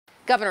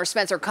Governor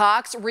Spencer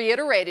Cox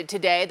reiterated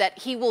today that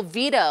he will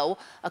veto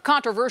a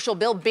controversial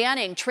bill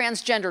banning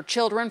transgender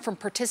children from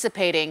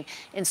participating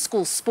in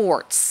school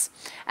sports.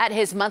 At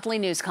his monthly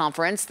news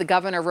conference, the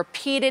governor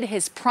repeated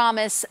his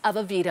promise of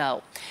a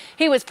veto.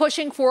 He was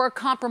pushing for a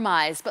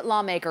compromise, but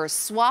lawmakers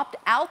swapped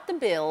out the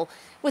bill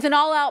with an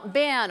all-out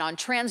ban on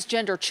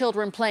transgender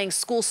children playing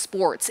school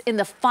sports in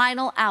the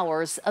final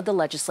hours of the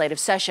legislative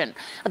session.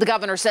 The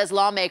governor says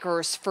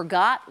lawmakers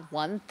forgot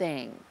one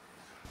thing.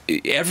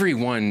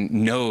 Everyone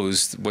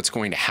knows what's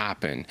going to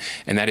happen,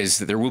 and that is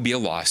that there will be a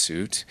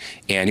lawsuit,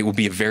 and it will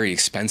be a very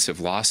expensive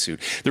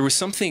lawsuit. There was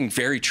something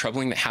very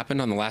troubling that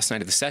happened on the last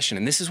night of the session,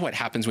 and this is what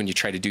happens when you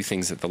try to do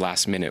things at the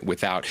last minute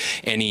without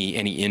any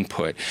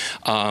input.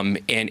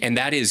 And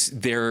that is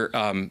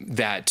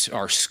that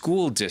our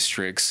school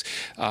districts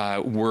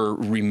were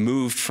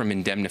removed from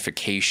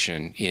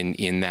indemnification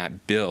in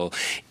that bill,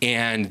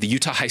 and the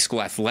Utah High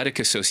School Athletic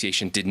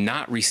Association did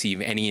not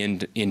receive any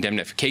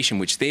indemnification,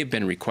 which they've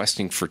been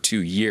requesting for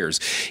 2 years.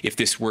 If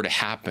this were to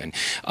happen,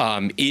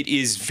 it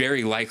is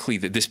very likely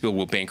that this bill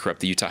will bankrupt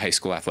the Utah High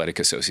School Athletic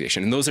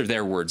Association. And those are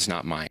their words,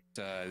 not mine.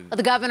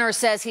 The governor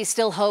says he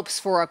still hopes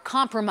for a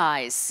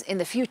compromise in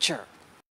the future.